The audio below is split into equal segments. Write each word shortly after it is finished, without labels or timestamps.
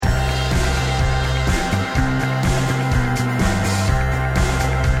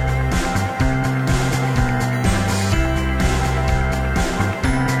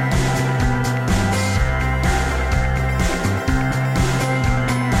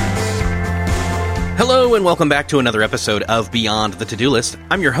Hello and welcome back to another episode of Beyond the To-Do List.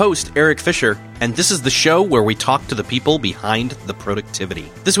 I'm your host, Eric Fisher, and this is the show where we talk to the people behind the productivity.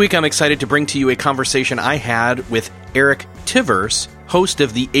 This week I'm excited to bring to you a conversation I had with Eric Tivers, host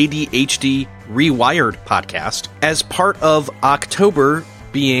of the ADHD Rewired podcast, as part of October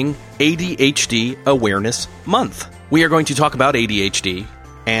being ADHD Awareness Month. We are going to talk about ADHD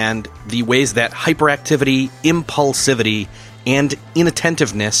and the ways that hyperactivity, impulsivity, and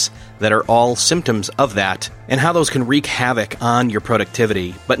inattentiveness that are all symptoms of that, and how those can wreak havoc on your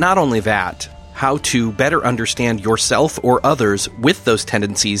productivity. But not only that, how to better understand yourself or others with those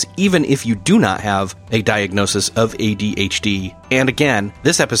tendencies, even if you do not have a diagnosis of ADHD. And again,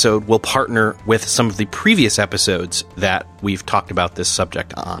 this episode will partner with some of the previous episodes that we've talked about this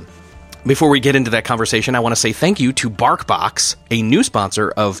subject on. Before we get into that conversation, I want to say thank you to BarkBox, a new sponsor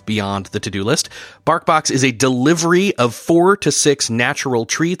of Beyond the To-Do List. BarkBox is a delivery of 4 to 6 natural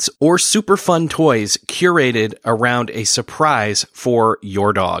treats or super fun toys curated around a surprise for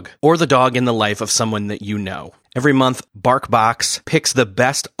your dog or the dog in the life of someone that you know. Every month, BarkBox picks the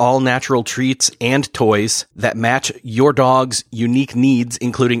best all-natural treats and toys that match your dog's unique needs,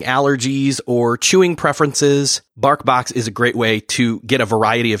 including allergies or chewing preferences. BarkBox is a great way to get a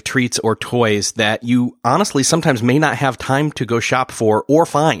variety of treats or toys that you honestly sometimes may not have time to go shop for or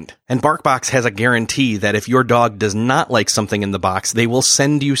find. And BarkBox has a guarantee that if your dog does not like something in the box, they will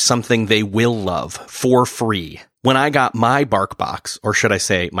send you something they will love for free. When I got my BarkBox, or should I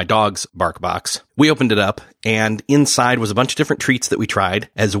say my dog's BarkBox, we opened it up and inside was a bunch of different treats that we tried,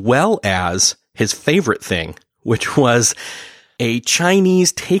 as well as his favorite thing, which was a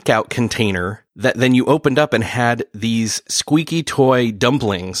Chinese takeout container that then you opened up and had these squeaky toy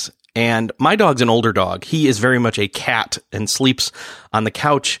dumplings. And my dog's an older dog. He is very much a cat and sleeps on the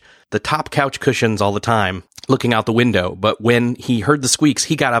couch, the top couch cushions all the time, looking out the window. But when he heard the squeaks,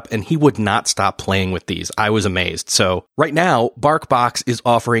 he got up and he would not stop playing with these. I was amazed. So right now, BarkBox is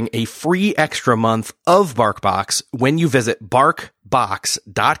offering a free extra month of BarkBox when you visit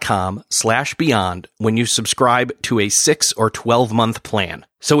barkbox.com/beyond when you subscribe to a 6 or 12 month plan.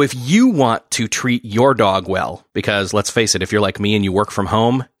 So if you want to treat your dog well, because let's face it, if you're like me and you work from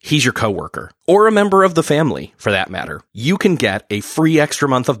home, he's your coworker, or a member of the family for that matter, you can get a free extra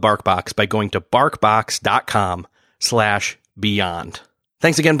month of BarkBox by going to barkbox.com/beyond.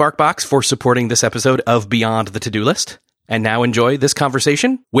 Thanks again, BarkBox, for supporting this episode of Beyond the To-Do List. And now enjoy this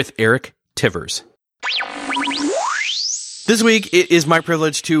conversation with Eric Tivers. This week, it is my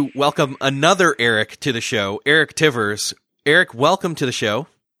privilege to welcome another Eric to the show, Eric Tivers. Eric, welcome to the show.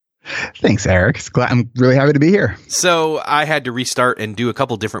 Thanks, Eric. I'm really happy to be here. So I had to restart and do a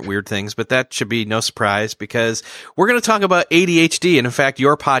couple different weird things, but that should be no surprise because we're going to talk about ADHD. And in fact,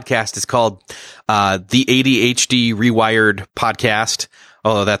 your podcast is called the ADHD Rewired podcast.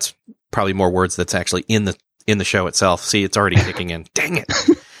 Although that's probably more words that's actually in the show itself. See, it's already kicking in. Dang it.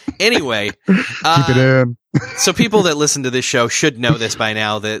 Anyway, keep it in. So people that listen to this show should know this by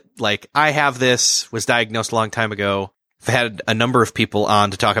now that like I have this, was diagnosed a long time ago. I've had a number of people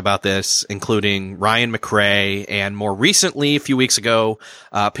on to talk about this, including Ryan McRae and more recently, a few weeks ago,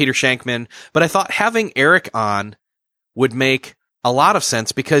 Peter Shankman. But I thought having Eric on would make a lot of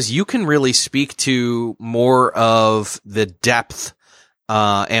sense because you can really speak to more of the depth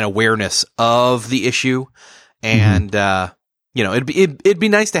and awareness of the issue. And, you know, it'd be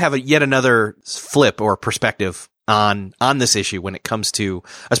nice to have yet another flip or perspective on this issue when it comes to,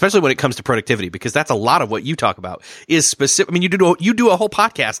 especially when it comes to productivity, because that's a lot of what you talk about is specific. I mean, you do a whole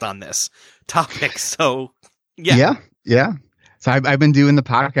podcast on this topic. So yeah. So I've been doing the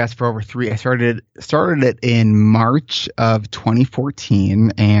podcast for over 3. I started it in March of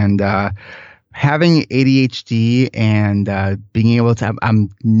 2014 and, having ADHD and being able to, I'm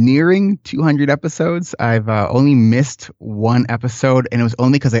nearing 200 episodes. I've only missed one episode, and it was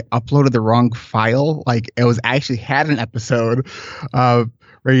only because I uploaded the wrong file. Like it was actually had an episode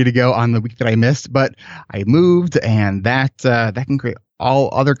ready to go on the week that I missed, but I moved, and that can create all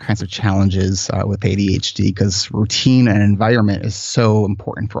other kinds of challenges with ADHD because routine and environment is so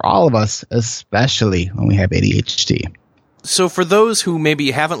important for all of us, especially when we have ADHD. So for those who maybe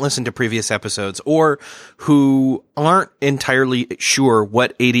haven't listened to previous episodes or who aren't entirely sure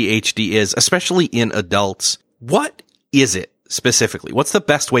what ADHD is, especially in adults, what is it specifically? What's the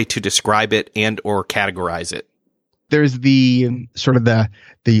best way to describe it and or categorize it? There's the sort of the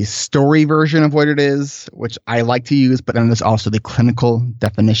story version of what it is, which I like to use, but then there's also the clinical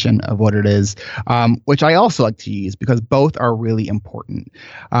definition of what it is, which I also like to use because both are really important.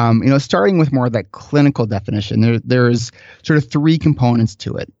 Starting with more of that clinical definition, there's sort of 3 components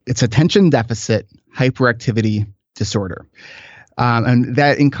to it. It's attention deficit hyperactivity disorder. And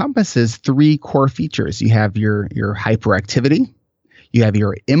that encompasses three core features. You have your hyperactivity, you have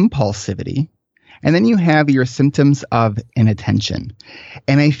your impulsivity, and then you have your symptoms of inattention.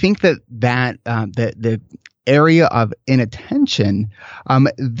 And I think that the area of inattention,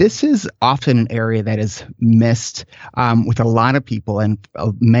 this is often an area that is missed with a lot of people, and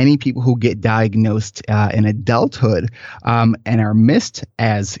many people who get diagnosed in adulthood and are missed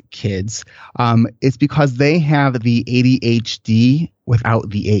as kids. It's because they have the ADHD without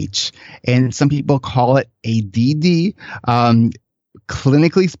the H, and some people call it ADD.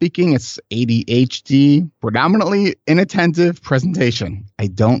 Clinically speaking, it's ADHD, predominantly inattentive presentation. I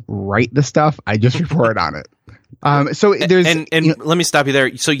don't write the stuff. I just report on it. So there's let me stop you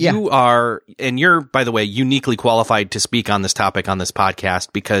there. So you are, and you're, by the way, uniquely qualified to speak on this topic on this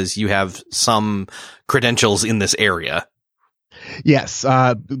podcast because you have some credentials in this area. Yes.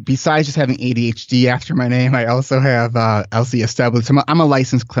 Besides just having ADHD after my name, I also have LC established. I'm a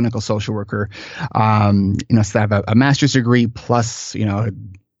licensed clinical social worker. So I have a master's degree plus, a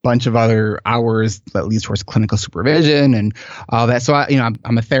bunch of other hours that leads towards clinical supervision and all that. So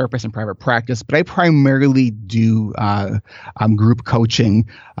I'm a therapist in private practice, but I primarily do group coaching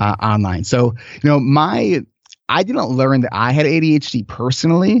online. So I didn't learn that I had ADHD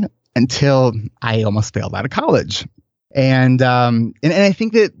personally until I almost failed out of college. And I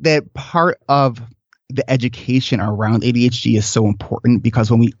think that part of the education around ADHD is so important because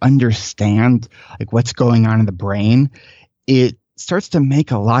when we understand like what's going on in the brain, it starts to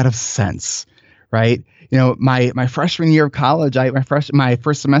make a lot of sense, right? My freshman year of college, my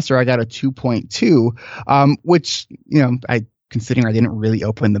first semester, I got a 2.2, which, I considering I didn't really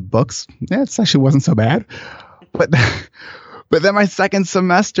open the books, it actually wasn't so bad. But then my second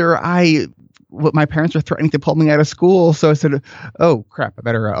semester, my parents were threatening to pull me out of school. So I said, oh, crap, I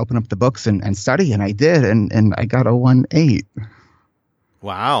better open up the books and study. And I did. And I got a 1.8.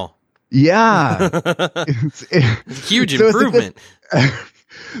 Wow. Yeah. Huge improvement.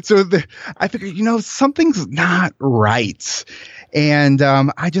 I figured, something's not right. And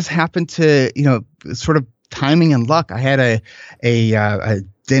I just happened to, sort of timing and luck. I had a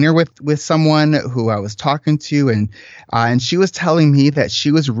dinner with someone who I was talking to, and she was telling me that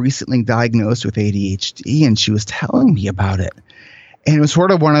she was recently diagnosed with ADHD, and she was telling me about it. And it was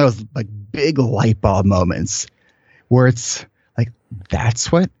sort of one of those like big light bulb moments where it's like,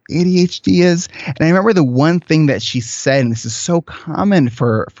 that's what ADHD is. And I remember the one thing that she said, and this is so common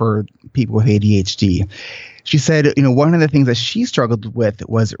for people with ADHD. She said, one of the things that she struggled with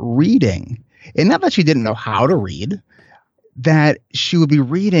was reading. And not that she didn't know how to read, that she would be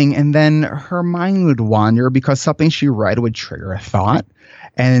reading and then her mind would wander because something she read would trigger a thought.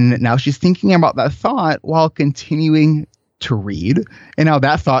 And now she's thinking about that thought while continuing to read. And now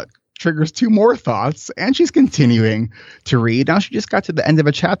that thought triggers two more thoughts and she's continuing to read. Now she just got to the end of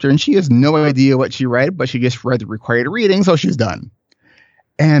a chapter and she has no idea what she read, but she just read the required reading, so she's done.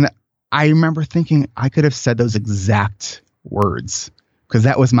 And I remember thinking I could have said those exact words because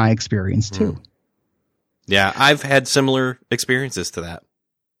that was my experience too. Yeah, I've had similar experiences to that.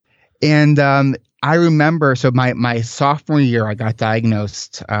 And I remember, so my sophomore year, I got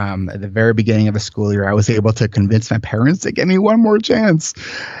diagnosed at the very beginning of the school year. I was able to convince my parents to give me one more chance.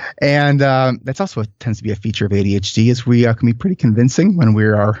 And that's also tends to be a feature of ADHD is we can be pretty convincing when we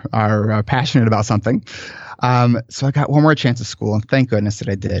are passionate about something. So I got one more chance at school, and thank goodness that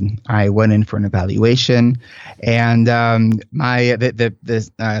I did. I went in for an evaluation, and the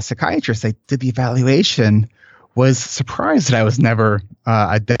psychiatrist that did the evaluation was surprised that I was never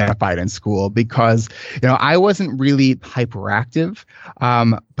identified in school because, I wasn't really hyperactive,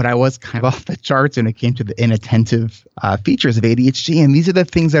 but I was kind of off the charts when it came to the inattentive features of ADHD. And these are the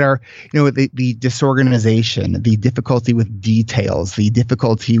things that are, the disorganization, the difficulty with details, the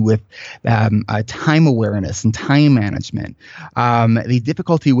difficulty with time awareness and time management, the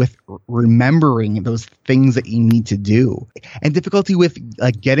difficulty with remembering those things that you need to do, and difficulty with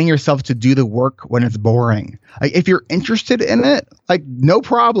getting yourself to do the work when it's boring. Like if you're interested in it, no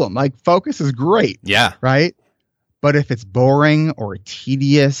problem. Focus is great. Yeah. Right. But if it's boring or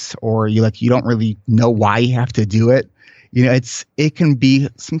tedious or you don't really know why you have to do it, it can be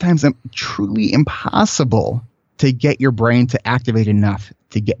sometimes truly impossible to get your brain to activate enough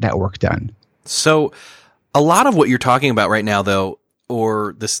to get that work done. So a lot of what you're talking about right now, though,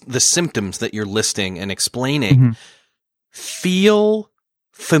 or the symptoms that you're listing and explaining feel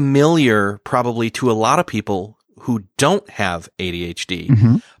familiar probably to a lot of people who don't have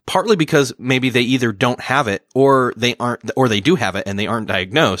ADHD, partly because maybe they either don't have it or they do have it and they aren't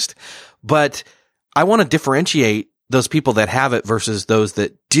diagnosed. But I want to differentiate those people that have it versus those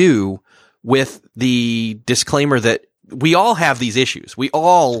that do with the disclaimer that, we all have these issues. We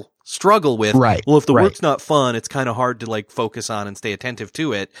all struggle with, right. Well, if the right. work's not fun, it's kind of hard to like focus on and stay attentive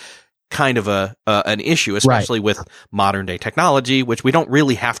to it. Kind of an issue, especially right. with modern day technology, which we don't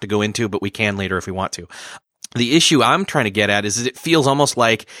really have to go into, but we can later if we want to. The issue I'm trying to get at is it feels almost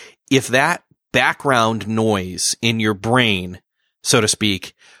like if that background noise in your brain, so to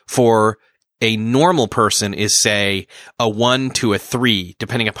speak, for a normal person is, say, a 1 to a 3,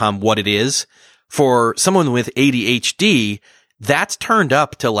 depending upon what it is. For someone with ADHD, that's turned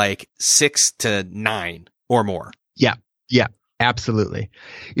up to like 6 to 9 or more. Yeah. Yeah. Absolutely.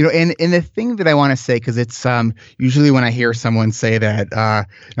 You know, and the thing that I want to say, because it's usually when I hear someone say that,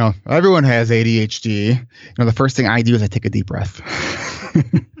 everyone has ADHD, the first thing I do is I take a deep breath.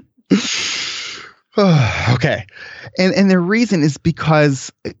 Okay. And the reason is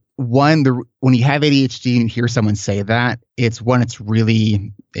because when you have ADHD and you hear someone say that, it's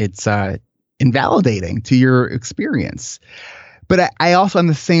invalidating to your experience. But I also, on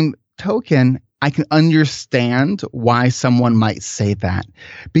the same token, I can understand why someone might say that,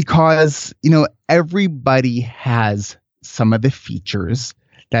 because, everybody has some of the features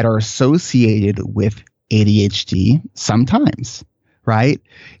that are associated with ADHD sometimes, right?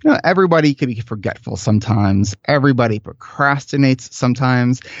 Everybody can be forgetful sometimes. Everybody procrastinates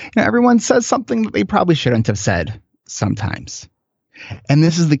sometimes. Everyone says something that they probably shouldn't have said sometimes. And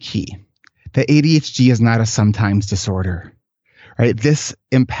this is the key. The ADHD is not a sometimes disorder, right? This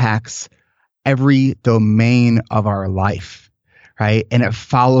impacts every domain of our life, right? And it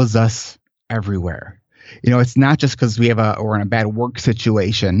follows us everywhere. It's not just because we're in a bad work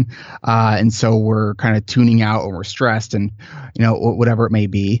situation, and so we're kind of tuning out or we're stressed and, whatever it may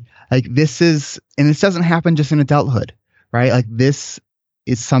be. Like this doesn't happen just in adulthood, right? Like this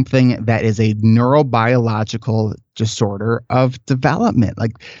is something that is a neurobiological disorder of development.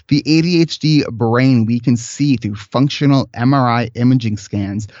 Like the ADHD brain, we can see through functional MRI imaging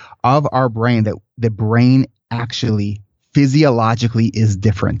scans of our brain that the brain actually physiologically is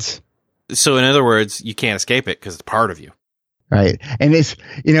different. So in other words, you can't escape it because it's part of you. Right. And it's,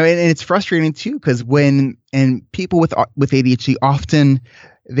 and it's frustrating too, because people with ADHD often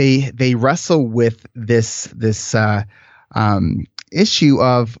they wrestle with this issue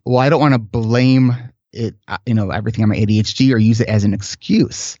of, well, I don't want to blame it, everything on my ADHD or use it as an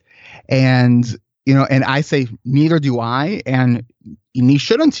excuse. And, and I say, neither do I. And you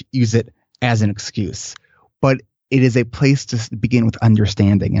shouldn't use it as an excuse, but it is a place to begin with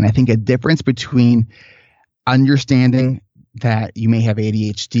understanding. And I think a difference between understanding that you may have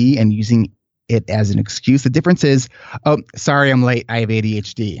ADHD and using it as an excuse, the difference is, oh, sorry, I'm late. I have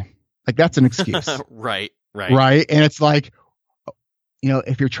ADHD. Like that's an excuse. Right. Right. And it's like,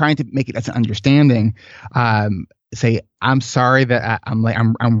 if you're trying to make it as an understanding, say, I'm sorry that I'm late.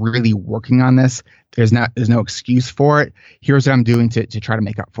 I'm really working on this. There's no excuse for it. Here's what I'm doing to try to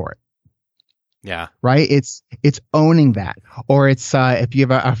make up for it. Yeah. Right. It's owning that. Or it's if you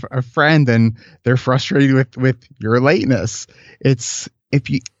have a friend and they're frustrated with your lateness, it's if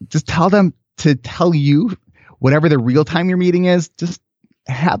you just tell them to tell you whatever the real time your meeting is, just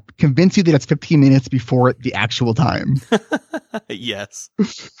convince you that it's 15 minutes before the actual time. Yes.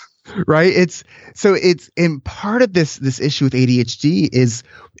 Right. It's in part of this issue with ADHD is,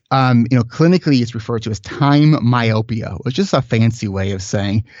 clinically it's referred to as time myopia, which is a fancy way of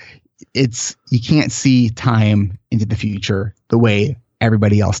saying you can't see time into the future the way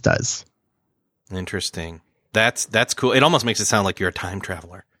everybody else does. Interesting. That's cool. It almost makes it sound like you're a time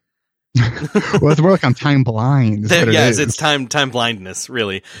traveler. Well, it's more like I'm time blind. Yes, it's time blindness,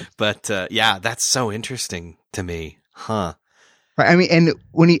 really. But yeah, that's so interesting to me, huh? I mean, and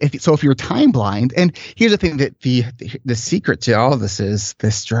if you're time blind, and here's the thing that the secret to all of this is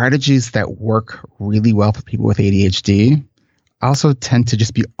the strategies that work really well for people with ADHD also tend to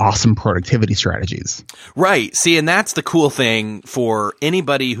just be awesome productivity strategies. Right. See, and that's the cool thing for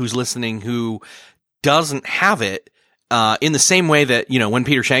anybody who's listening who doesn't have it. In the same way that, when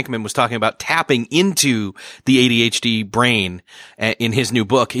Peter Shankman was talking about tapping into the ADHD brain in his new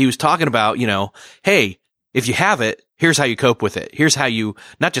book, he was talking about, hey, if you have it, here's how you cope with it. Here's how you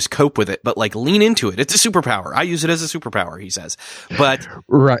not just cope with it, but like lean into it. It's a superpower. I use it as a superpower, he says. But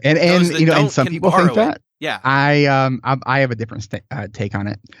right. And some people think that. It. Yeah. I have a different take on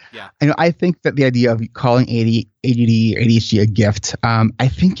it. Yeah. I think that the idea of calling ADD or ADHD a gift, I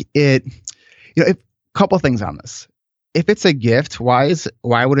think a couple things on this. If it's a gift, why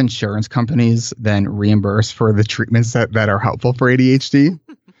would insurance companies then reimburse for the treatments that are helpful for ADHD?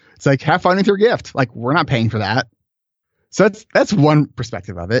 It's like, have fun with your gift. Like, we're not paying for that. So that's one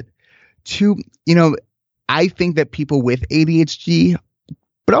perspective of it. Two, I think that people with ADHD,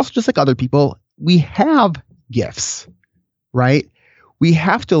 but also just like other people, we have gifts, right? We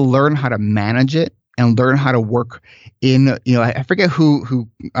have to learn how to manage it and learn how to work in, I forget who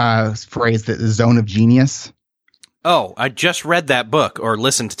phrased it, the zone of genius. Oh, I just read that book, or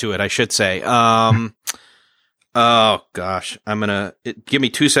listened to it, I should say. Oh gosh, give me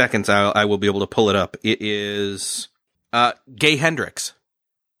 2 seconds. I will be able to pull it up. It is, Gay Hendricks.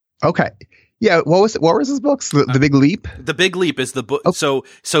 Okay. Yeah. What was his book? The Big Leap? The Big Leap is the book. Okay.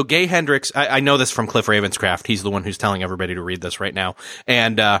 So Gay Hendricks, I know this from Cliff Ravenscraft. He's the one who's telling everybody to read this right now.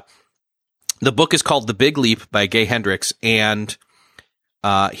 And, the book is called The Big Leap by Gay Hendricks. And,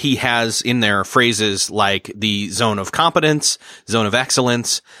 he has in there phrases like the zone of competence, zone of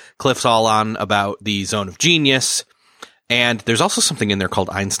excellence. Cliff's all on about the zone of genius. And there's also something in there called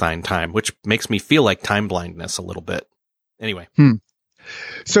Einstein time, which makes me feel like time blindness a little bit. Anyway.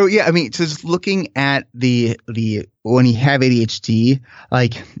 So yeah, I mean, so just looking at the when you have ADHD,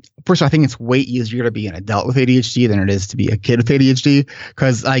 like first of all, I think it's way easier to be an adult with ADHD than it is to be a kid with ADHD,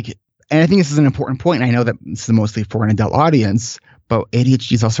 because and I think this is an important point. And I know that this is mostly for an adult audience, but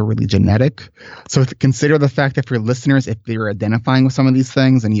ADHD is also really genetic. So consider the fact that for listeners, if they're identifying with some of these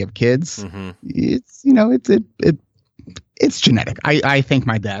things and you have kids, it's it's genetic. I thank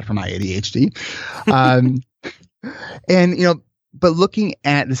my dad for my ADHD, and but looking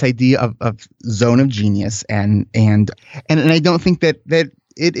at this idea of zone of genius and I don't think that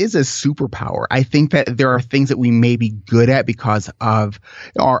it is a superpower. I think that there are things that we may be good at because of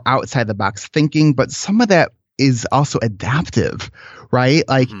our outside the box thinking, but some of that is also adaptive, right?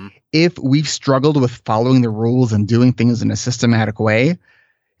 Like if we've struggled with following the rules and doing things in a systematic way,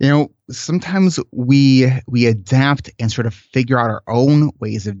 sometimes we adapt and sort of figure out our own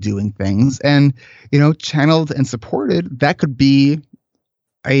ways of doing things, and channeled and supported, that could be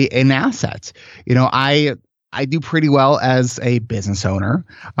an asset. I do pretty well as a business owner.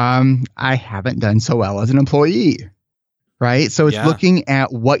 I haven't done so well as an employee, right? So it's looking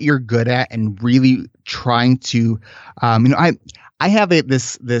at what you're good at and really trying to, I have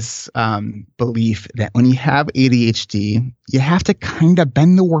this belief that when you have ADHD, you have to kind of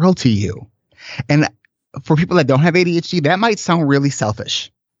bend the world to you. And for people that don't have ADHD, that might sound really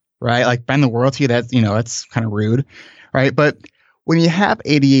selfish, right? Like bend the world to you, that's kind of rude, right? But when you have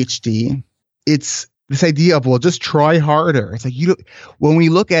ADHD, it's this idea of, well, just try harder. It's like when we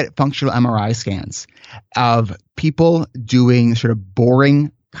look at functional MRI scans of people doing sort of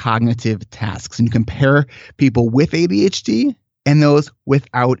boring cognitive tasks, and you compare people with ADHD and those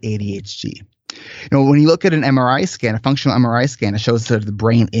without ADHD. When you look at an MRI scan, a functional MRI scan, it shows sort of the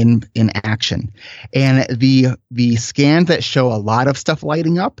brain in action. And the scans that show a lot of stuff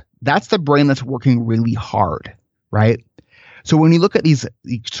lighting up, that's the brain that's working really hard, right? So when you look at these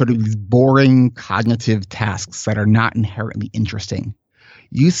boring cognitive tasks that are not inherently interesting,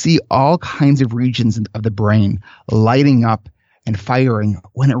 you see all kinds of regions of the brain lighting up and firing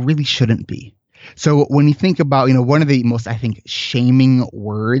when it really shouldn't be. So when you think about, one of the most, I think, shaming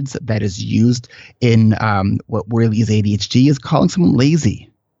words that is used in what really is ADHD is calling someone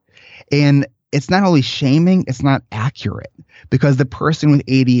lazy. And it's not only shaming, it's not accurate, because the person with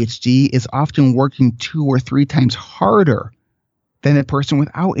ADHD is often working 2 or 3 times harder than a person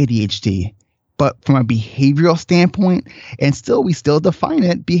without ADHD. But from a behavioral standpoint, and we still define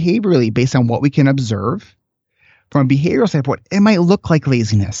it behaviorally based on what we can observe. From a behavioral standpoint, it might look like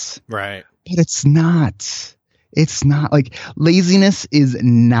laziness. Right. But it's not. It's not. Like, laziness is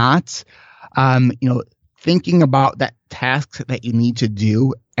not, thinking about that task that you need to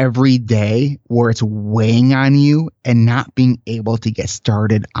do every day where it's weighing on you and not being able to get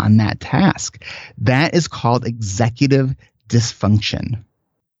started on that task. That is called executive dysfunction.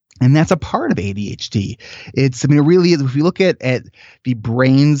 And that's a part of ADHD. It really is. If you look at the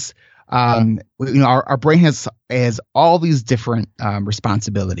brain's, our brain has all these different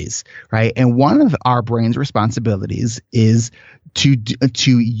responsibilities, right? And one of our brain's responsibilities is to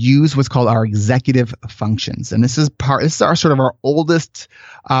use what's called our executive functions. And this is our sort of our oldest,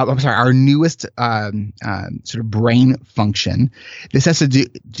 our newest sort of brain function. This has to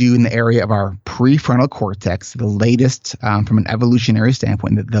do in the area of our prefrontal cortex, the latest, from an evolutionary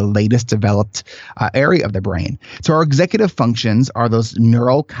standpoint, the latest developed area of the brain. So our executive functions are those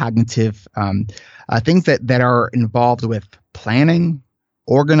neurocognitive things that are involved with planning,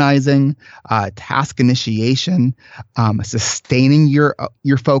 organizing, task initiation, sustaining your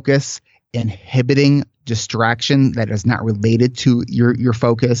focus, inhibiting distraction that is not related to your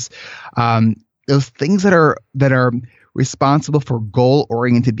focus. Those things that are responsible for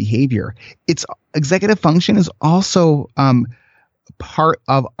goal-oriented behavior. Its executive function is also part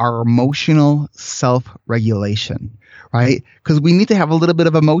of our emotional self-regulation, right? Because we need to have a little bit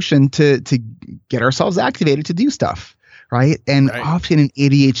of emotion to get ourselves activated to do stuff, right? And often in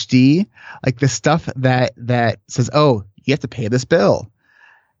ADHD, like the stuff that says, oh, you have to pay this bill,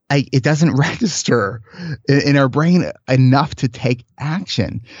 it doesn't register in our brain enough to take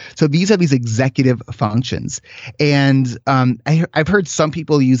action. So these are these executive functions. And I've heard some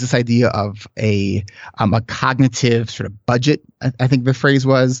people use this idea of a cognitive sort of budget, I think the phrase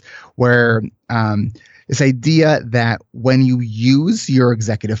was, where this idea that when you use your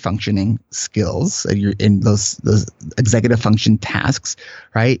executive functioning skills, you're in those executive function tasks,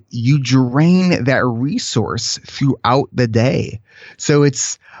 right, you drain that resource throughout the day. So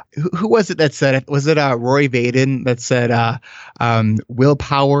it's, who was it that said it? Was it Roy Vaden that said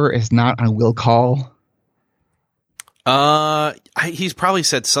willpower is not a will call? He's probably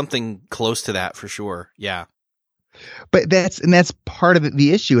said something close to that for sure. Yeah. But that's part of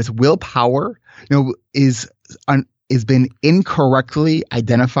the issue. Is willpower, is been incorrectly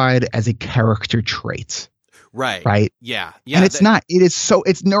identified as a character trait. Right. Right. Yeah. And it's not.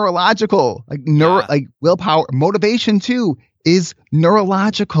 It's neurological. Like willpower, motivation too is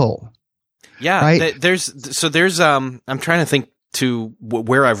neurological. Yeah. Right? There's I'm trying to think to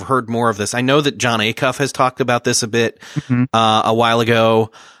where I've heard more of this. I know that John Acuff has talked about this a bit a while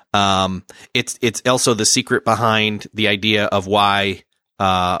ago. It's also the secret behind the idea of why,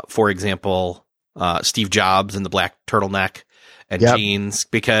 for example, Steve Jobs and the black turtleneck and jeans,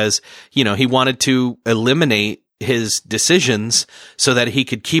 because, he wanted to eliminate his decisions so that he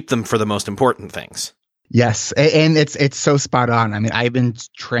could keep them for the most important things. Yes. And it's so spot on. I mean, I've been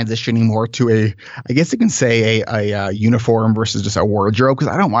transitioning more to I guess you can say a uniform versus just a wardrobe,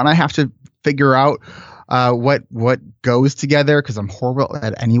 because I don't want to have to figure out what goes together, because I'm horrible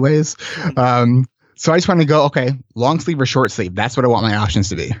at it anyways. So I just want to go, okay, long sleeve or short sleeve. That's what I want my options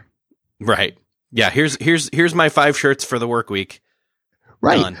to be. Right. Yeah. Here's my 5 shirts for the work week.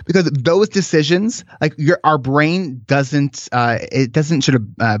 Right. Done. Because those decisions, like our brain doesn't sort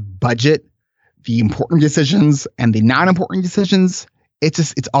of budget the important decisions and the non-important decisions.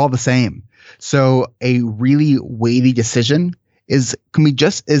 It's all the same. So a really weighty decision can be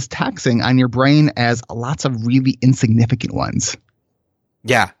just as taxing on your brain as lots of really insignificant ones.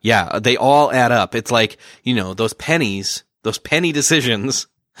 Yeah. They all add up. It's like, those penny decisions.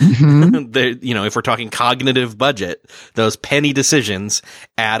 If we're talking cognitive budget, those penny decisions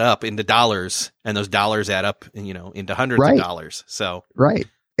add up into dollars, and those dollars add up, into hundreds of dollars. So, right.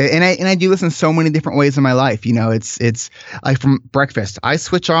 And I do this in so many different ways in my life. It's like from breakfast, I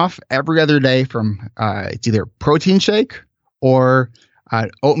switch off every other day from it's either protein shake or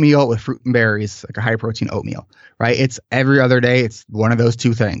oatmeal with fruit and berries, like a high protein oatmeal, right? It's every other day. It's one of those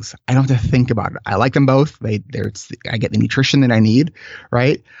two things. I don't have to think about it. I like them both. I get the nutrition that I need,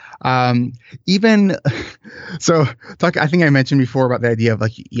 right? I think I mentioned before about the idea of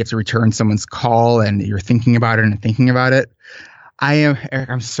like you have to return someone's call and you're thinking about it and thinking about it.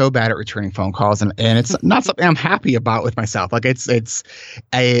 I'm so bad at returning phone calls, and it's not something I'm happy about with myself. Like it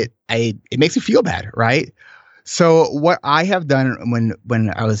makes me feel bad, right? So what I have done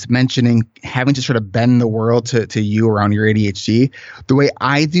when I was mentioning having to sort of bend the world to you around your ADHD, the way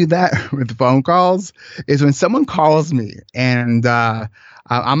I do that with phone calls is when someone calls me and on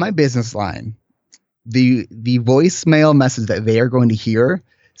my business line, the voicemail message that they are going to hear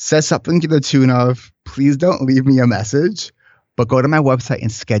says something to the tune of, "Please don't leave me a message, but go to my website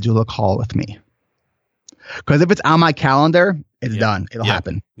and schedule a call with me." Because if it's on my calendar, it's done. It'll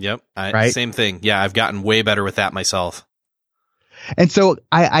happen. Yep. Right? Same thing. Yeah, I've gotten way better with that myself. And so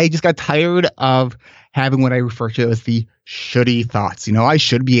I just got tired of having what I refer to as the shouldy thoughts. I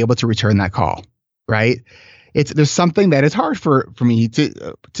should be able to return that call, right? There's something that is hard for me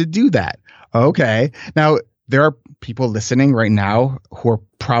to do that. Okay. Now, there are people listening right now who are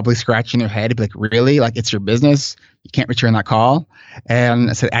probably scratching their head, like, really? Like, it's your business? You can't return that call? And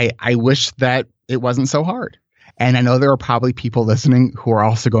I said, I wish that it wasn't so hard. And I know there are probably people listening who are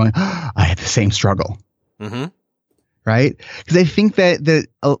also going, I had the same struggle. Mm-hmm. Right? Because I think that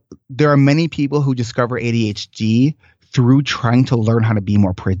there are many people who discover ADHD through trying to learn how to be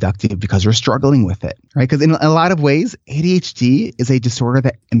more productive because they're struggling with it. Right? Because in a lot of ways, ADHD is a disorder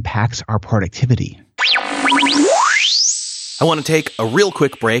that impacts our productivity. I want to take a real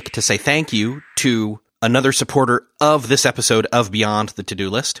quick break to say thank you to another supporter of this episode of Beyond the To-Do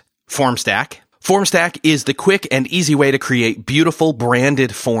List, FormStack. FormStack is the quick and easy way to create beautiful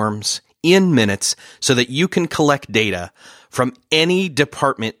branded forms in minutes so that you can collect data from any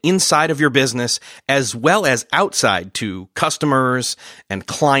department inside of your business as well as outside to customers and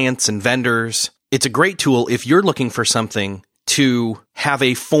clients and vendors. It's a great tool if you're looking for something to have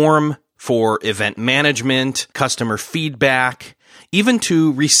a form for event management, customer feedback, even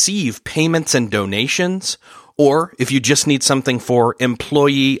to receive payments and donations, Or if you just need something for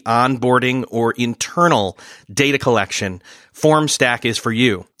employee onboarding or internal data collection, FormStack is for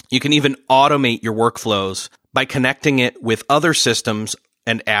you. You can even automate your workflows by connecting it with other systems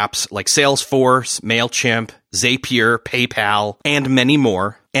and apps like Salesforce, MailChimp, Zapier, PayPal, and many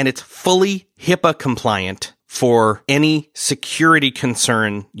more. And it's fully HIPAA compliant for any security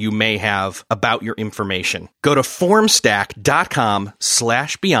concern you may have about your information. Go to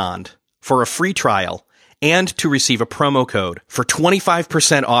formstack.com/beyond for a free trial and to receive a promo code for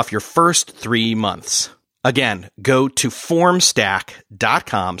 25% off your first 3 months. Again, go to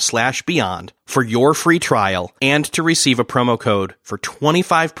formstack.com/beyond for your free trial and to receive a promo code for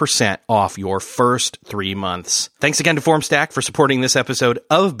 25% off your first 3 months. Thanks again to FormStack for supporting this episode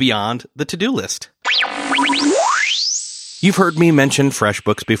of Beyond the To-Do List. You've heard me mention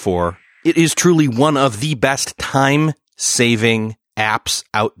FreshBooks before. It is truly one of the best time-saving apps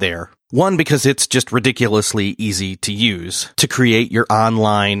out there. One, because it's just ridiculously easy to use to create your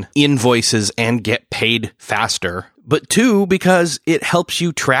online invoices and get paid faster. But two, because it helps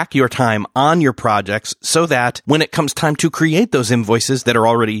you track your time on your projects so that when it comes time to create those invoices that are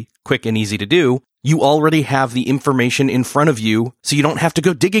already quick and easy to do, you already have the information in front of you, so you don't have to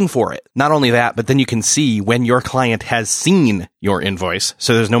go digging for it. Not only that, but then you can see when your client has seen your invoice,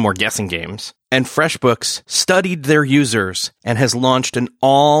 so there's no more guessing games. And FreshBooks studied their users and has launched an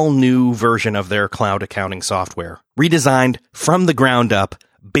all-new version of their cloud accounting software, redesigned from the ground up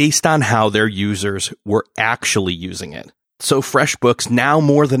based on how their users were actually using it. So FreshBooks, now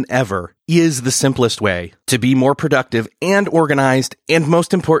more than ever, is the simplest way to be more productive and organized, and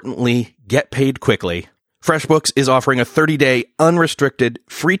most importantly, get paid quickly. FreshBooks is offering a 30-day unrestricted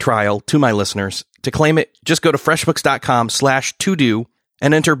free trial to my listeners. To claim it, just go to freshbooks.com/todo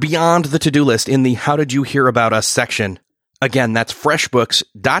and enter Beyond the To-Do List in the How Did You Hear About Us section. Again, that's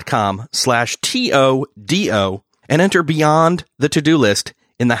freshbooks.com/TODO and enter Beyond the To-Do List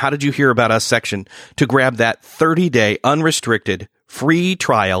in the How Did You Hear About Us section to grab that 30-day unrestricted free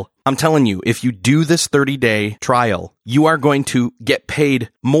trial. I'm telling you, if you do this 30-day trial, you are going to get paid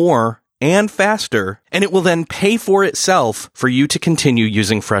more and faster, and it will then pay for itself for you to continue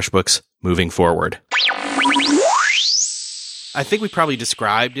using FreshBooks moving forward. I think we probably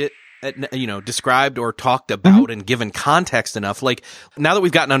described it, described or talked about and given context enough. Like, now that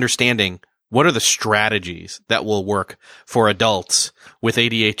we've got an understanding, what are the strategies that will work for adults with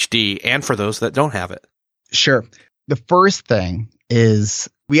ADHD and for those that don't have it? Sure. The first thing is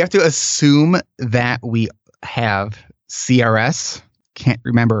we have to assume that we have CRS, can't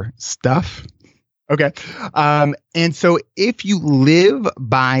remember stuff. Okay. And so if you live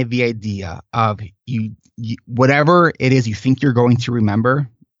by the idea of you whatever it is you think you're going to remember,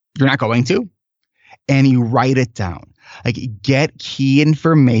 you're not going to, and you write it down. Like, get key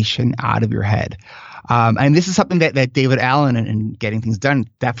information out of your head. And this is something that David Allen in Getting Things Done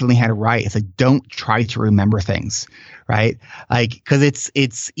definitely had to write. It's like, don't try to remember things, right? Like, because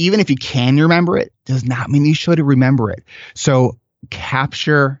it's even if you can remember it, does not mean you should remember it. So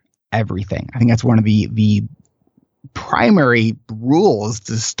capture everything. I think that's one of the primary rules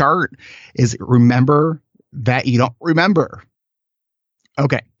to start is remember that you don't remember.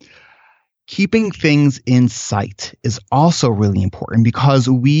 Okay. Keeping things in sight is also really important because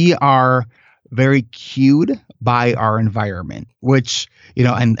we are very cued by our environment, which,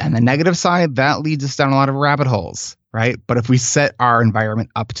 and the negative side, that leads us down a lot of rabbit holes, right? But if we set our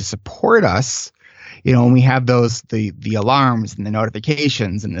environment up to support us, and we have the alarms and the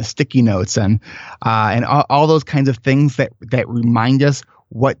notifications and the sticky notes and all those kinds of things that remind us,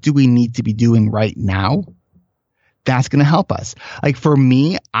 what do we need to be doing right now? That's going to help us. Like for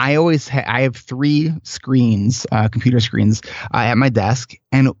me, I always I have 3 screens, computer screens at my desk,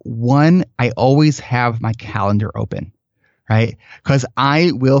 and one I always have my calendar open, right? Because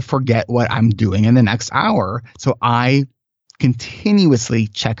I will forget what I'm doing in the next hour, so I continuously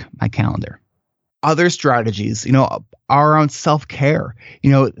check my calendar. Other strategies, are around self-care.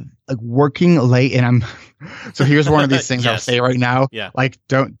 Like working late, and so here's one of these things yes. I'll say right now. Yeah. Like,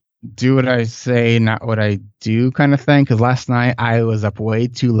 don't do what I say, not what I do kind of thing. Because last night I was up way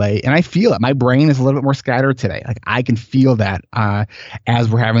too late and I feel it. My brain is a little bit more scattered today. Like I can feel that as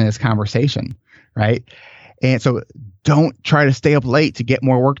we're having this conversation. Right. And so don't try to stay up late to get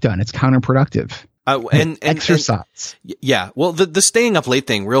more work done. It's counterproductive. And exercise. Yeah. Well, the staying up late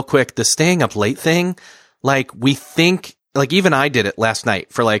thing, real quick, the staying up late thing, like we think, like even I did it last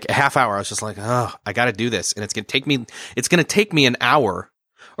night for like a half hour. I was just like, oh, I got to do this. And it's going to take me an hour.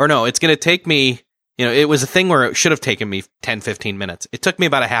 Or no, it's going to take me It was a thing where it should have taken me 10, 15 minutes. It took me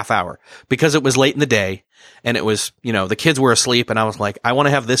about a half hour because it was late in the day and it was, the kids were asleep and I was like, I want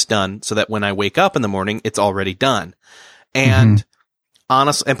to have this done so that when I wake up in the morning, it's already done. And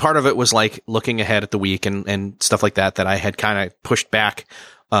and part of it was like looking ahead at the week and stuff like that I had kind of pushed back,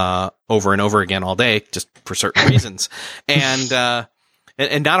 over and over again all day just for certain reasons. And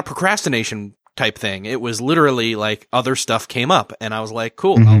not a procrastination type thing. It was literally like other stuff came up and I was like,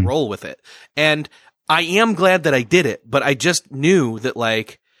 cool, I'll roll with it. And I am glad that I did it, but I just knew that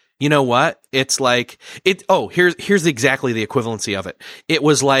like, you know what? It's like here's exactly the equivalency of it. It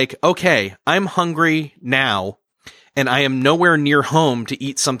was like, okay, I'm hungry now and I am nowhere near home to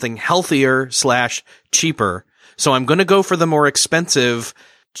eat something healthier / cheaper. So I'm going to go for the more expensive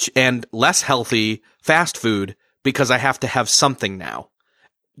and less healthy fast food because I have to have something now.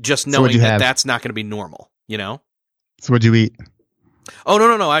 Just knowing that that's not going to be normal, So what'd you eat? Oh,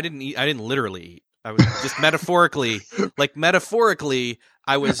 no. I didn't eat. I didn't literally eat. I was just metaphorically,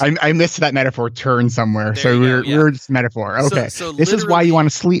 I was. I missed that metaphor turn somewhere. So we're just metaphor. Okay. So this is why you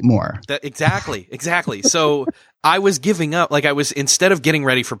want to sleep more. Exactly. So I was giving up. Like I was, instead of getting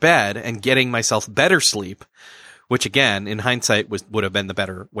ready for bed and getting myself better sleep, which again, in hindsight would have been the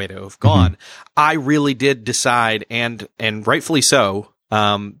better way to have gone. I really did decide and rightfully so,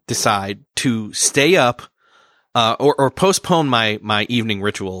 decide to stay up, or postpone my evening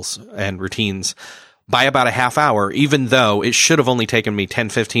rituals and routines by about a half hour, even though it should have only taken me 10,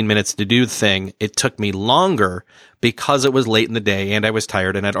 15 minutes to do the thing. It took me longer because it was late in the day and I was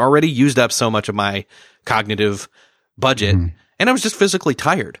tired and I'd already used up so much of my cognitive budget and I was just physically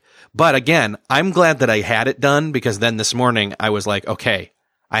tired. But again, I'm glad that I had it done because then this morning I was like, okay,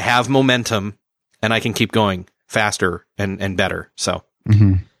 I have momentum and I can keep going faster and better. So.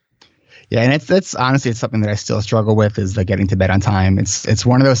 Yeah, and that's honestly, it's something that I still struggle with is like getting to bed on time. It's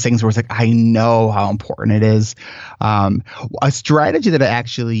one of those things where it's like I know how important it is. A strategy that I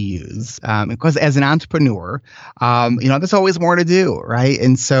actually use because as an entrepreneur, there's always more to do, right?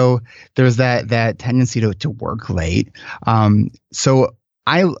 And so there's that tendency to work late. So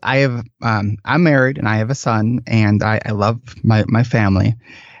I have I'm married and I have a son and I love my family.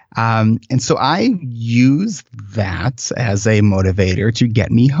 And so I use that as a motivator to get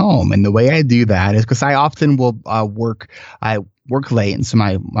me home. And the way I do that is because I often will work late. And so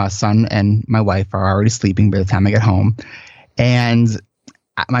my son and my wife are already sleeping by the time I get home. And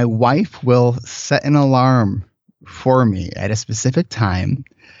my wife will set an alarm for me at a specific time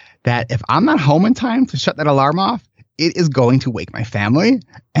that if I'm not home in time to shut that alarm off, it is going to wake my family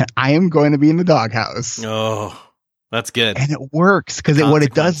and I am going to be in the doghouse. Oh. That's good. And it works because what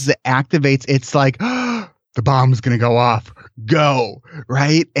it does is it activates. It's like, the bomb's going to go off. Go.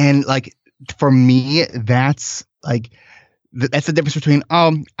 Right. And like, for me, that's like, that's the difference between,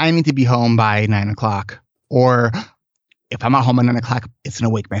 I need to be home by 9:00. Or if I'm not home at 9:00, it's going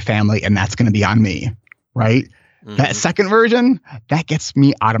to wake my family and that's going to be on me. Right. That second version, that gets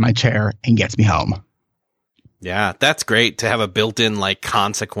me out of my chair and gets me home. Yeah, that's great to have a built-in like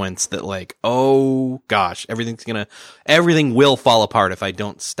consequence that like, oh gosh, everything will fall apart if I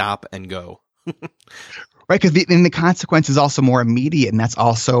don't stop and go. Right, because the consequence is also more immediate, and that's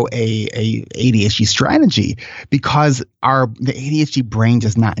also a ADHD strategy because the ADHD brain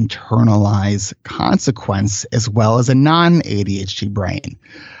does not internalize consequence as well as a non-ADHD brain,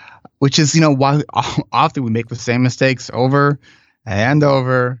 which is why often we make the same mistakes over and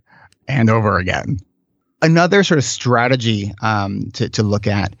over and over again. Another sort of strategy to look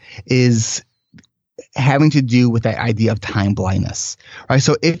at is having to do with that idea of time blindness, right?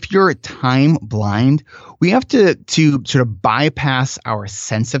 So if you're time blind, we have to sort of bypass our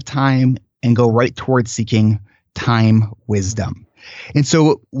sense of time and go right towards seeking time wisdom. And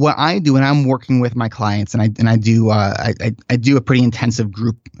so what I do when I'm working with my clients, and I do a pretty intensive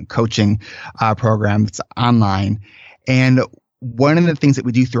group coaching program. It's online, and one of the things that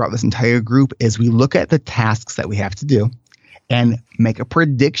we do throughout this entire group is we look at the tasks that we have to do and make a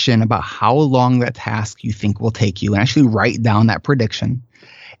prediction about how long that task you think will take you and actually write down that prediction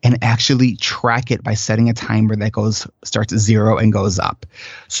and actually track it by setting a timer that starts at 0 and goes up.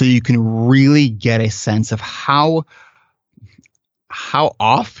 So you can really get a sense of how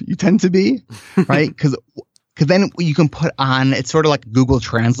off you tend to be, right? Because then you can put on, it's sort of like Google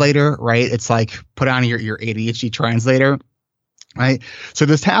Translator, right? It's like put on your ADHD translator. Right. So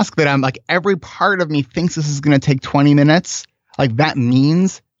this task that I'm like, every part of me thinks this is going to take 20 minutes. Like that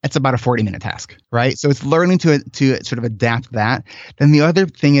means it's about a 40-minute task. Right. So it's learning to sort of adapt that. Then the other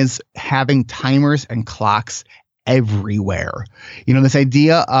thing is having timers and clocks everywhere. This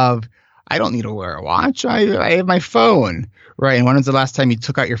idea of I don't need to wear a watch. I have my phone, right? And when was the last time you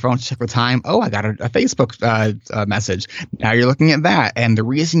took out your phone to check the time? Oh, I got a Facebook message. Now you're looking at that, and the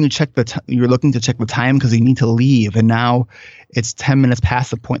reason you you're looking to check the time because you need to leave, and now it's 10 minutes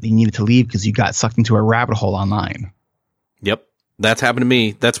past the point that you needed to leave because you got sucked into a rabbit hole online. Yep. That's happened to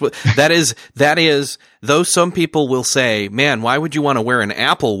me. That is, though some people will say, man, why would you want to wear an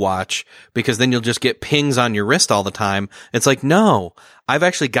Apple Watch? Because then you'll just get pings on your wrist all the time. It's like, no, I've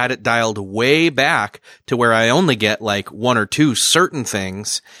actually got it dialed way back to where I only get like one or two certain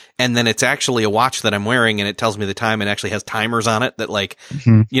things. And then it's actually a watch that I'm wearing and it tells me the time and actually has timers on it that like,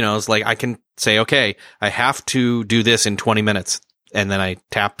 it's like I can say, okay, I have to do this in 20 minutes. And then I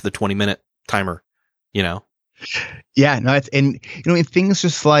tap the 20-minute timer, Yeah, no, and things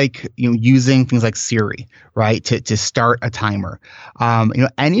just like, using things like Siri, right, to start a timer.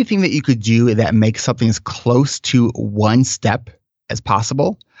 Anything that you could do that makes something as close to one step as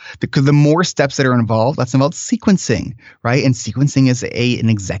possible, because the more steps that are involved, that's involved sequencing, right? And sequencing is an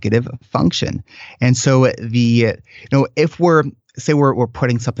executive function. And so if we're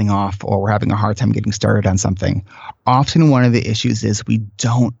putting something off or we're having a hard time getting started on something, often one of the issues is we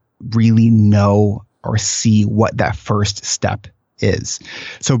don't really know or see what that first step is.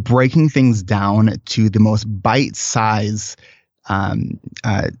 So breaking things down to the most bite-size,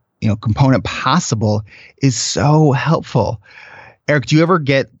 component possible is so helpful. Eric, do you ever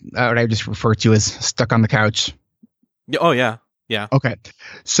get what I just refer to as stuck on the couch? Oh yeah. Yeah. Okay.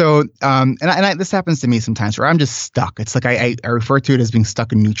 So, this happens to me sometimes where I'm just stuck. It's like I refer to it as being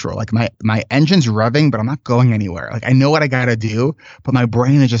stuck in neutral. Like my engine's revving, but I'm not going anywhere. Like I know what I got to do, but my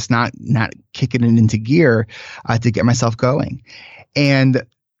brain is just not kicking it into gear to get myself going. And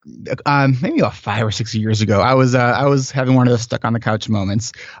maybe about 5 or 6 years ago, I was having one of those stuck on the couch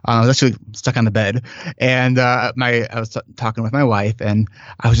moments. I was actually stuck on the bed, and I was talking with my wife, and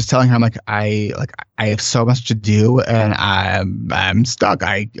I was just telling her, I'm like, I have so much to do, and I'm stuck.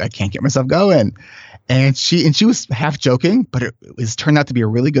 I can't get myself going. And she was half joking, but it was turned out to be a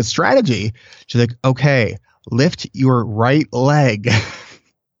really good strategy. She's like, okay, lift your right leg.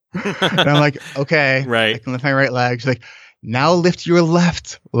 And I'm like, okay, right. I can lift my right leg. She's like, now lift your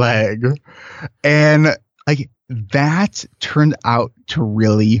left leg. And like that turned out to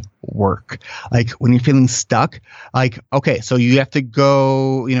really work. Like when you're feeling stuck, like, okay, so you have to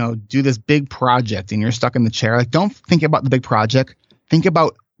go, do this big project and you're stuck in the chair. Like, don't think about the big project. Think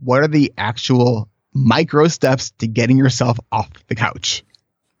about what are the actual micro steps to getting yourself off the couch.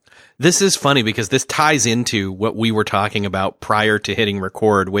 This is funny because this ties into what we were talking about prior to hitting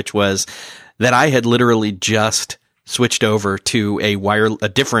record, which was that I had literally just switched over to a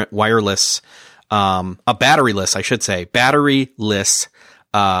different wireless, a batteryless, I should say, batteryless,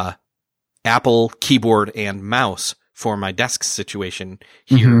 Apple keyboard and mouse for my desk situation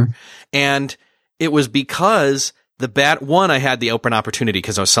here. Mm-hmm. And it was because I had the open opportunity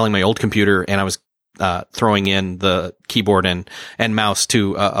because I was selling my old computer and I was throwing in the keyboard and mouse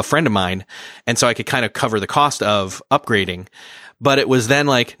to a friend of mine. And so I could kind of cover the cost of upgrading. But it was then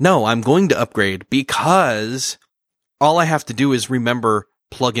like, no, I'm going to upgrade because all I have to do is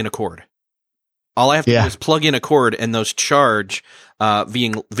plug in a cord. All I have to do is plug in a cord and those charge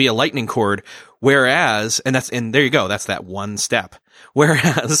via lightning cord. Whereas, and there you go, that's that one step.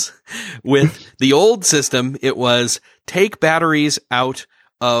 Whereas with the old system, it was take batteries out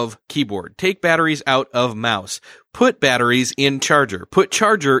of keyboard, take batteries out of mouse, put batteries in charger, put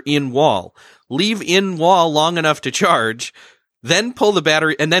charger in wall, leave in wall long enough to charge, then pull the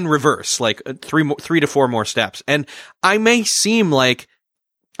battery and then reverse, like 3 to 4 more steps. And I may seem like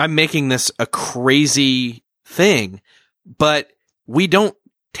I'm making this a crazy thing, but we don't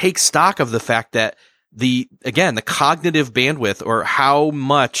take stock of the fact that the cognitive bandwidth or how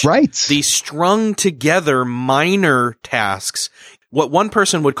much the strung together minor tasks, what one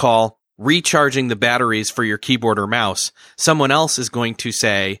person would call recharging the batteries for your keyboard or mouse, someone else is going to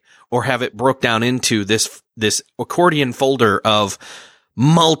say, or have it broke down into this accordion folder of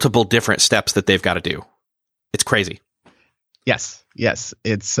multiple different steps that they've got to do. It's crazy. Yes.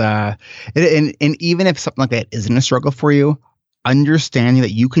 It's and even if something like that isn't a struggle for you, understanding that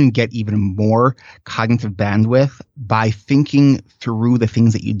you can get even more cognitive bandwidth by thinking through the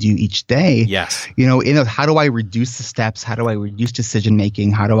things that you do each day. Yes. How do I reduce the steps? How do I reduce decision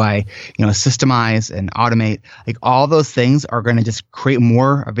making? How do I, systemize and automate? Like all those things are going to just create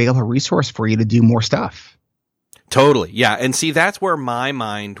more available resource for you to do more stuff. Totally. Yeah. And see, that's where my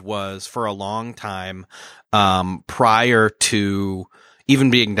mind was for a long time, prior to even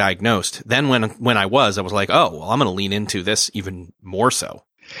being diagnosed. Then when I was like, oh, well, I'm going to lean into this even more so.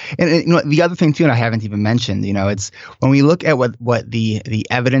 And the other thing too, and I haven't even mentioned, it's when we look at what the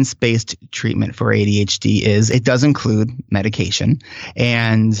evidence-based treatment for ADHD is, it does include medication,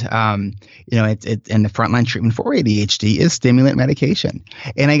 and and the frontline treatment for ADHD is stimulant medication.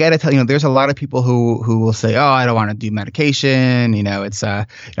 And I got to tell you, there's a lot of people who will say, oh, I don't want to do medication. It's I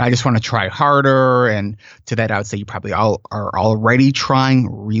just want to try harder. And to that, I would say you probably all are already trying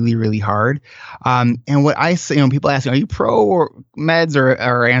really, really hard. And what I say, people ask me, are you pro or meds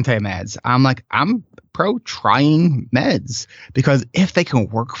or anti-meds? I'm like, I'm pro trying meds, because if they can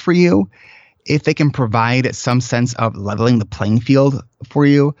work for you, if they can provide some sense of leveling the playing field for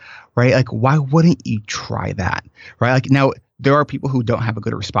you, right? Like, why wouldn't you try that, right? Like, now there are people who don't have a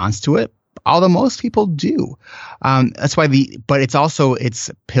good response to it, although most people do. That's why but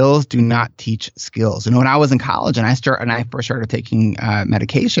it's pills do not teach skills. When I was in college and I first started taking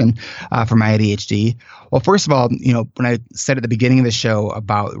medication for my ADHD. Well, first of all, when I said at the beginning of the show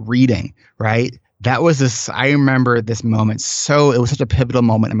about reading, right? That was I remember this moment. So it was such a pivotal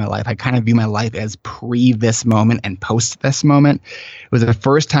moment in my life. I kind of view my life as pre this moment and post this moment. It was the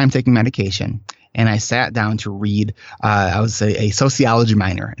first time taking medication. And I sat down to read. I was a sociology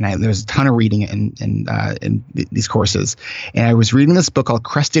minor, and there was a ton of reading in these courses. And I was reading this book called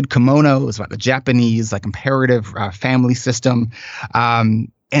Crested Kimono. It was about the Japanese imperative family system.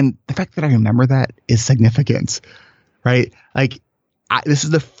 And the fact that I remember that is significant, right? Like, this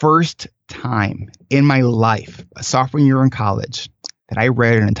is the first time in my life, a sophomore year in college, that I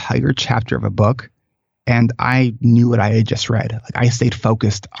read an entire chapter of a book, and I knew what I had just read. Like, I stayed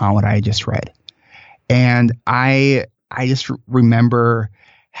focused on what I had just read. And I just remember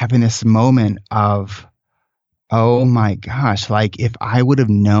having this moment of, oh my gosh, like, if I would have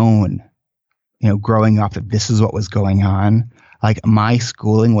known, growing up, that this is what was going on, like, my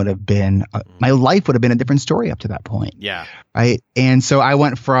schooling would have been, my life would have been a different story up to that point. Yeah. Right. And so I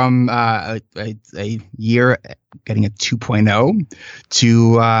went from a year getting a 2.0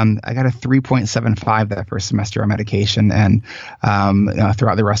 to I got a 3.75 that first semester on medication. And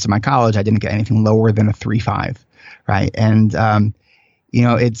throughout the rest of my college, I didn't get anything lower than a 3.5. Right. And,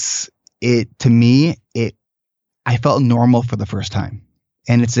 to me, I felt normal for the first time.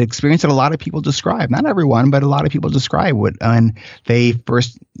 And it's an experience that a lot of people describe, not everyone, but a lot of people describe when they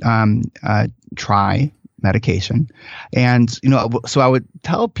first try medication. And, so I would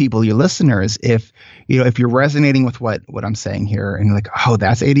tell people, your listeners, if you're resonating with what I'm saying here, and you're like, oh,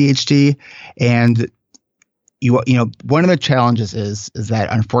 that's ADHD. And one of the challenges is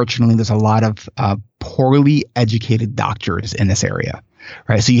that, unfortunately, there's a lot of poorly educated doctors in this area.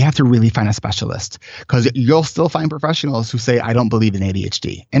 Right. So you have to really find a specialist, because you'll still find professionals who say, I don't believe in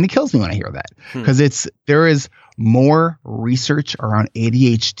ADHD. And it kills me when I hear that, because there is more research around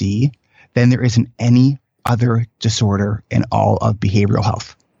ADHD than there is in any other disorder in all of behavioral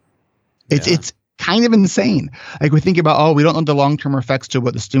health. It's kind of insane. Like, we think about, we don't know the long-term effects to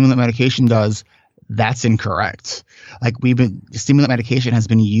what the stimulant medication does. That's incorrect. Like, stimulant medication has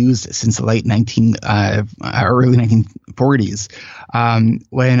been used since the late early 1940s,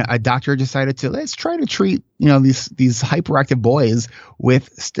 when a doctor decided to, let's try to treat, these hyperactive boys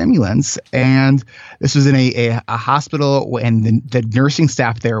with stimulants. And this was in a hospital, and the nursing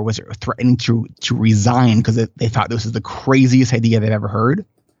staff there was threatening to resign because they thought this was the craziest idea they've ever heard.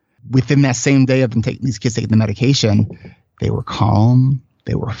 Within that same day of these kids taking the medication, they were calm.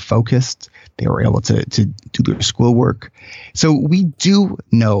 They were focused. They were able to do their schoolwork. So we do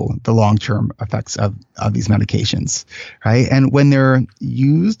know the long-term effects of these medications, right? And when they're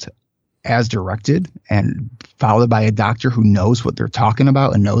used as directed and followed by a doctor who knows what they're talking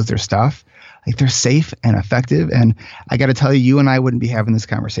about and knows their stuff, like, they're safe and effective. And I got to tell you, you and I wouldn't be having this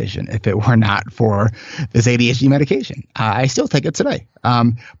conversation if it were not for this ADHD medication. I still take it today,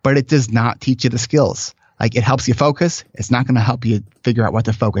 but it does not teach you the skills. Like, it helps you focus. It's not going to help you figure out what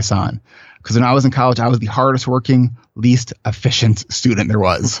to focus on. Because when I was in college, I was the hardest working, least efficient student there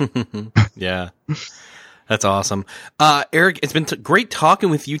was. Yeah. That's awesome. Eric, it's been great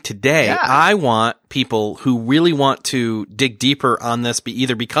talking with you today. Yeah. I want people who really want to dig deeper on this,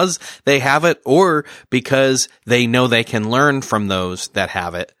 either because they have it or because they know they can learn from those that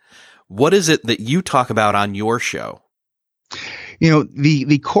have it. What is it that you talk about on your show?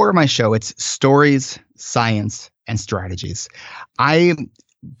 The core of my show, it's stories, science, and strategies. I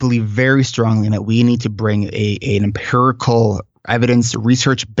believe very strongly that we need to bring an empirical, evidence,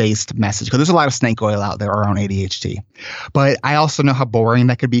 research-based message, because there's a lot of snake oil out there around ADHD. But I also know how boring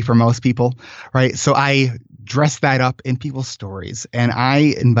that could be for most people, right? So I dress that up in people's stories, and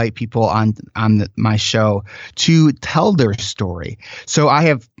I invite people on my show to tell their story. So I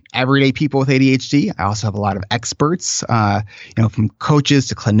have everyday people with ADHD. I also have a lot of experts, from coaches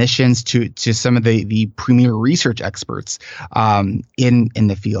to clinicians to some of the premier research experts in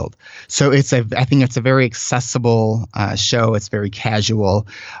the field. So I think it's a very accessible show. It's very casual.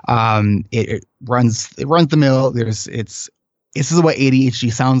 It runs the mill. This is what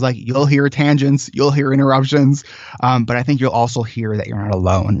ADHD sounds like. You'll hear tangents, you'll hear interruptions, but I think you'll also hear that you're not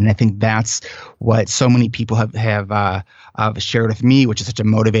alone. And I think that's what so many people have shared with me, which is such a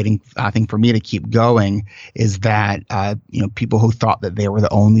motivating thing for me to keep going, is that people who thought that they were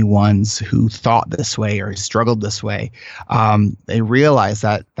the only ones who thought this way or struggled this way, they realize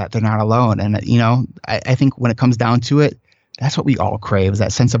that they're not alone. And I think when it comes down to it, that's what we all crave, is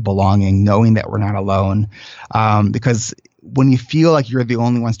that sense of belonging, knowing that we're not alone, because when you feel like you're the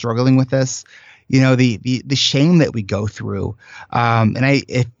only one struggling with this, the shame that we go through. And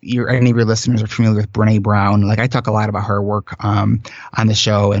if any of your listeners are familiar with Brene Brown, like I talk a lot about her work on the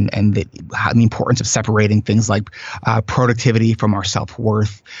show and the importance of separating things like productivity from our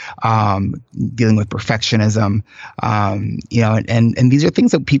self-worth, dealing with perfectionism, and these are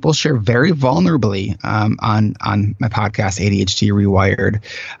things that people share very vulnerably on my podcast, ADHD Rewired.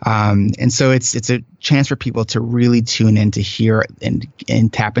 And so it's a chance for people to really tune in to hear and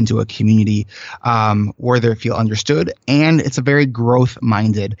tap into a community where they feel understood, and it's a very growth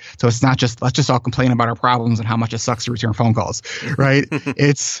minded. So it's not just let's just all complain about our problems and how much it sucks to return phone calls, right?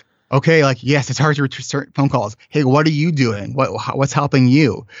 It's okay, like yes, it's hard to return phone calls. Hey, what are you doing? What's helping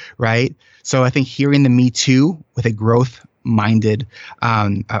you, right? So I think hearing the Me Too with a growth minded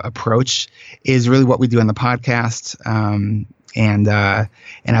approach is really what we do on the podcast. And I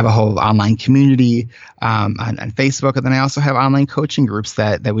have a whole online community on Facebook. And then I also have online coaching groups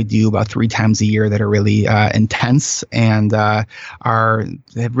that we do about 3 times a year that are really intense and have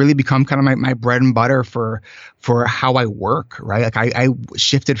really become kind of my bread and butter for how I work, right? Like I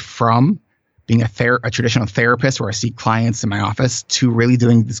shifted from being a traditional therapist where I see clients in my office to really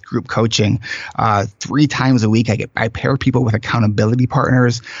doing this group coaching 3 times a week. I pair people with accountability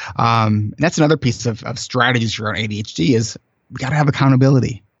partners. And that's another piece of strategies around ADHD is we got to have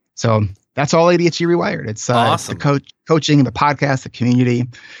accountability. So that's all ADHD Rewired. It's awesome. It's the coaching, the podcast, the community.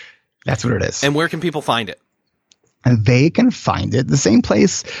 That's what it is. And where can people find it? And they can find it the same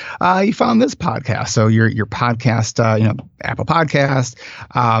place you found this podcast. So your podcast, Apple Podcast,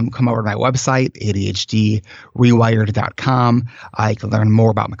 come over to my website, ADHDrewired.com. You can learn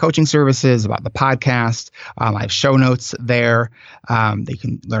more about my coaching services, about the podcast. I have show notes there. They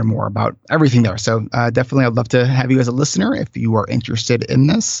can learn more about everything there. So definitely I'd love to have you as a listener if you are interested in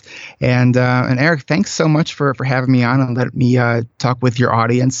this. And Eric, thanks so much for having me on and let me talk with your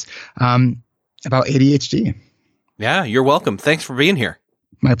audience about ADHD. Yeah, you're welcome. Thanks for being here.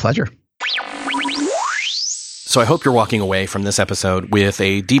 My pleasure. So I hope you're walking away from this episode with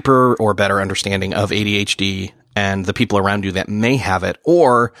a deeper or better understanding of ADHD and the people around you that may have it,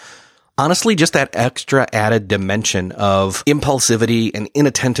 or honestly, just that extra added dimension of impulsivity and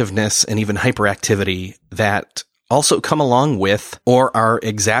inattentiveness and even hyperactivity that also come along with or are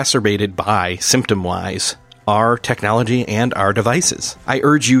exacerbated by, symptom-wise, our technology and our devices. I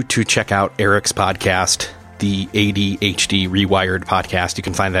urge you to check out Eric's podcast, the ADHD Rewired podcast. You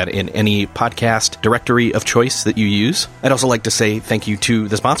can find that in any podcast directory of choice that you use. I'd also like to say thank you to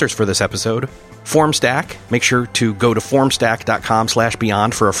the sponsors for this episode. FormStack. Make sure to go to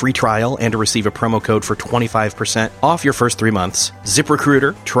formstack.com/beyond for a free trial and to receive a promo code for 25% off your first 3 months.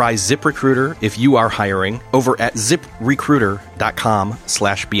 ZipRecruiter. Try ZipRecruiter if you are hiring over at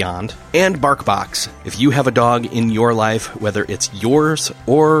ziprecruiter.com/beyond. And BarkBox. If you have a dog in your life, whether it's yours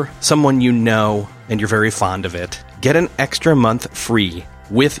or someone you know and you're very fond of it, get an extra month free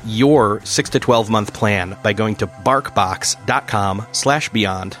with your 6 to 12 month plan by going to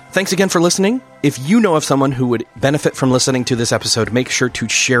barkbox.com/beyond. Thanks again for listening. If you know of someone who would benefit from listening to this episode, make sure to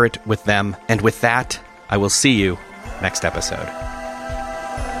share it with them. And with that, I will see you next episode.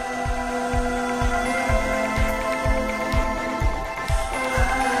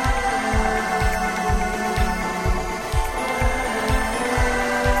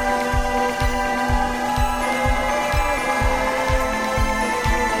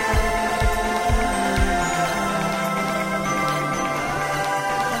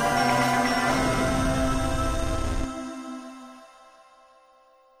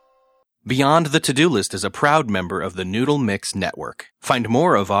 Beyond the To-Do List is a proud member of the Noodle Mix Network. Find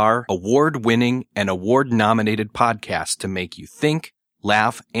more of our award-winning and award-nominated podcasts to make you think,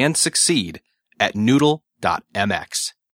 laugh, and succeed at noodle.mx.